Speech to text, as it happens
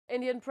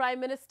Indian Prime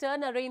Minister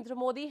Narendra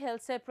Modi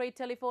held separate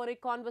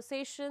telephonic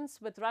conversations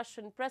with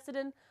Russian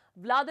President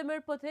Vladimir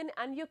Putin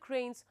and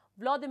Ukraine's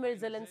Volodymyr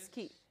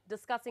Zelenskiy,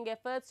 discussing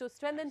efforts to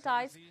strengthen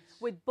ties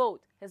with both,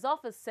 his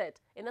office said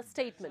in a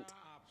statement.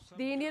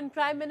 The Indian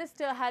Prime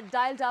Minister had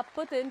dialed up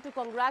Putin to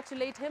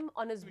congratulate him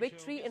on his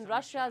victory in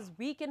Russia's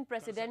weekend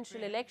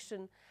presidential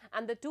election,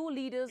 and the two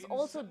leaders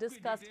also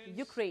discussed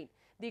Ukraine,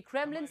 the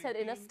Kremlin said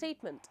in a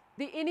statement.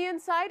 The Indian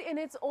side in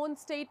its own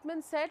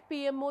statement said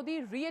PM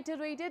Modi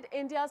reiterated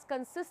India's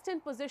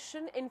consistent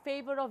position in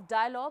favour of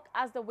dialogue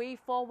as the way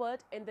forward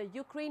in the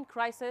Ukraine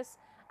crisis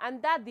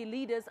and that the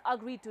leaders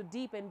agreed to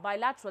deepen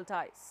bilateral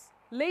ties.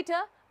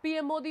 Later,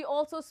 PM Modi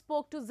also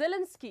spoke to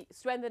Zelensky,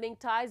 strengthening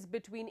ties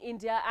between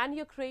India and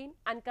Ukraine,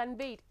 and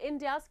conveyed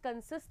India's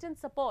consistent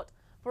support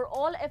for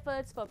all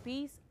efforts for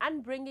peace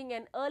and bringing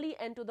an early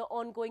end to the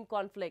ongoing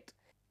conflict.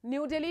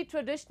 New Delhi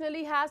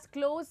traditionally has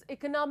close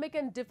economic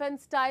and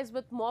defense ties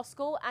with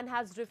Moscow and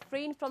has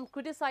refrained from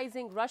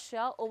criticizing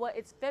Russia over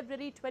its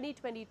February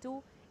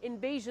 2022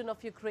 invasion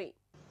of Ukraine.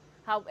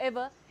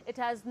 However, it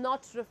has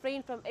not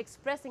refrained from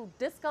expressing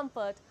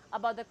discomfort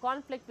about the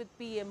conflict with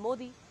PM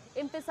Modi,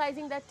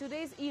 emphasizing that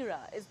today's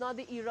era is not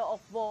the era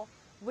of war,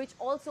 which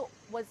also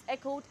was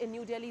echoed in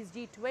New Delhi's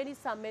G20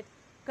 summit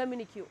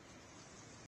communique.